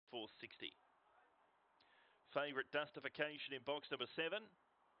$1.60. Favourite Dustification in box number 7.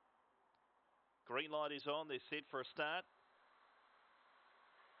 Green light is on. They're set for a start.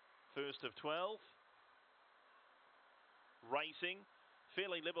 First of 12. Racing.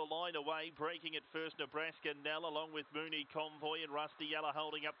 Fairly level line away, breaking at first Nebraska Nell along with Mooney Convoy and Rusty Yellow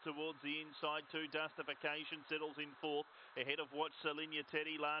holding up towards the inside. 2 Dustification settles in 4th. Ahead of Watch Salinia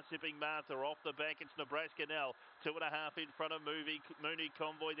Teddy, Last Sipping Martha. Off the back, it's Nebraska Nell. 2.5 in front of Mooney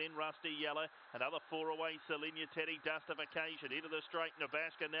Convoy, then Rusty Yellow. Another 4 away, Salinia Teddy, Dustification. Into the straight,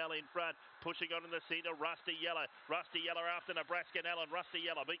 Nebraska Nell in front. Pushing on in the centre, Rusty Yellow. Rusty Yellow after Nebraska Nell, and Rusty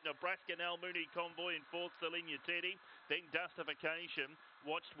Yellow beat Nebraska Nell, Mooney Convoy in 4th, Salinia Teddy. Then Dustification.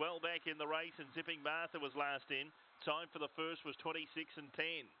 Watched well back in the race, and Zipping Martha was last in. Time for the first was 26 and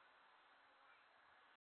 10.